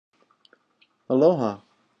Aloha!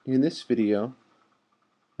 In this video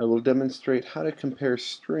I will demonstrate how to compare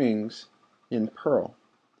strings in Perl.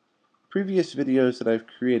 Previous videos that I've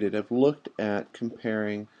created have looked at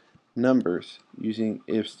comparing numbers using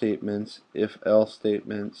if statements, if-else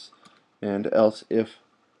statements, and else-if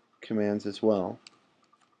commands as well.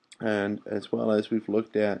 And as well as we've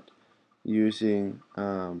looked at using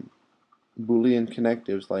Boolean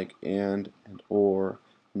connectives like and or,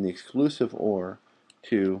 and the exclusive or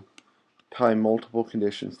to tie multiple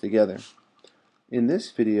conditions together. In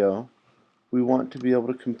this video, we want to be able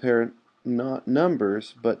to compare not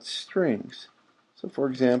numbers but strings. So for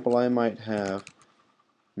example, I might have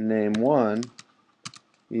name1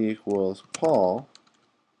 equals Paul,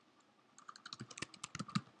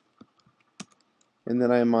 and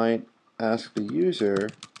then I might ask the user,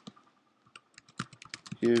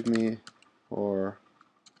 give me, or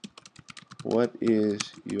what is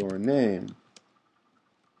your name?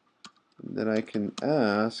 And then I can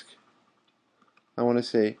ask, I want to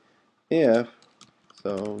say if,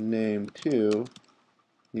 so name2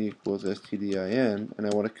 equals stdin, and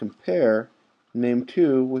I want to compare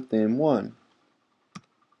name2 with name1.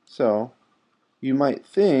 So you might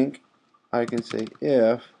think I can say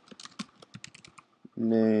if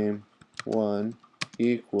name1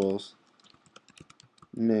 equals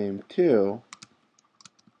name2,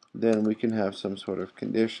 then we can have some sort of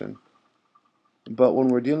condition. But when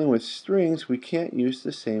we're dealing with strings, we can't use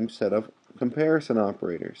the same set of comparison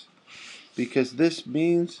operators, because this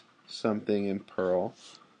means something in Perl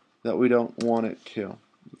that we don't want it to,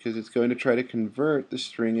 because it's going to try to convert the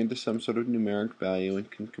string into some sort of numeric value and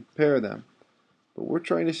can compare them. But we're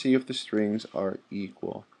trying to see if the strings are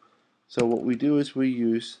equal. So what we do is we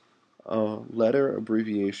use a letter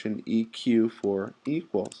abbreviation EQ for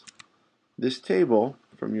equals. This table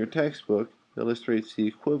from your textbook illustrates the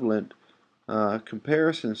equivalent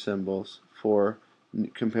comparison symbols for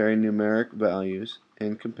comparing numeric values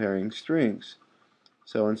and comparing strings.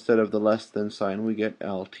 So instead of the less than sign, we get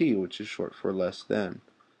LT, which is short for less than.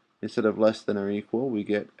 Instead of less than or equal, we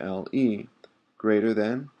get LE. Greater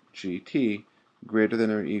than, GT. Greater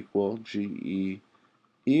than or equal, GE.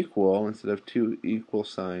 Equal, instead of two equal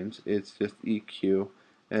signs, it's just EQ.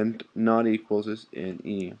 And not equals is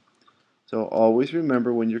NE. So always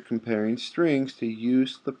remember when you're comparing strings to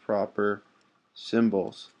use the proper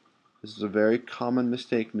symbols. This is a very common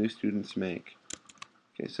mistake new students make.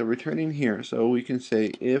 Okay, so returning here, so we can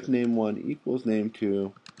say if name1 equals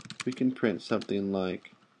name2, we can print something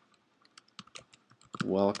like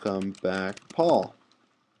welcome back Paul.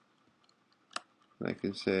 And I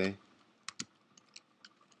can say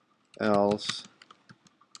else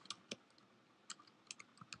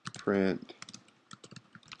print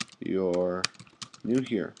you're new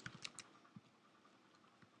here.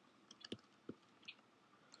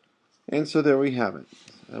 And so there we have it.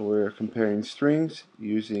 We're comparing strings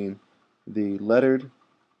using the lettered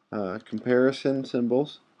comparison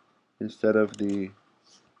symbols instead of the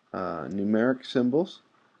numeric symbols,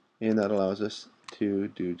 and that allows us to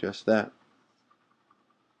do just that.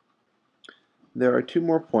 There are two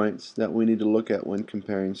more points that we need to look at when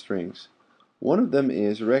comparing strings. One of them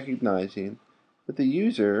is recognizing that the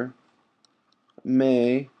user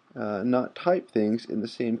may not type things in the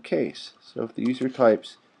same case. So if the user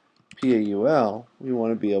types PAUL, we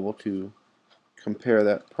want to be able to compare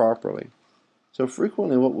that properly. So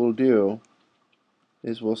frequently what we'll do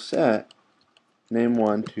is we'll set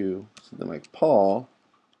name1 to something like Paul,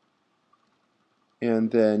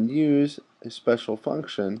 and then use a special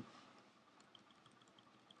function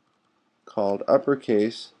called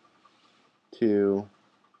uppercase to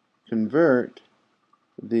convert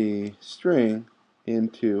the string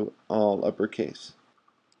into all uppercase.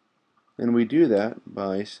 And we do that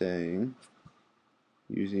by saying,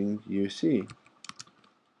 using UC.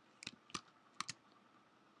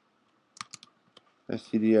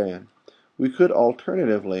 stdin. We could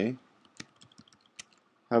alternatively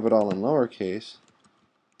have it all in lowercase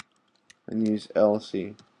and use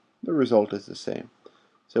LC. The result is the same.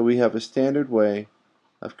 So we have a standard way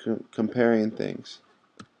of comparing things.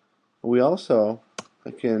 We also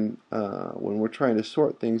can, when we're trying to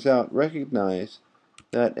sort things out, recognize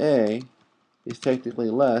that A is technically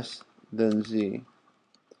less than Z.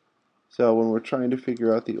 So when we're trying to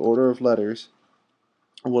figure out the order of letters,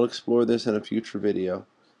 we'll explore this in a future video,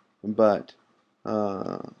 but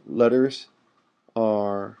letters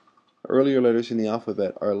are, earlier letters in the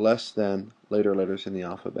alphabet are less than later letters in the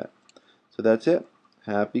alphabet. So that's it.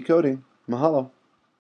 Happy coding. Mahalo.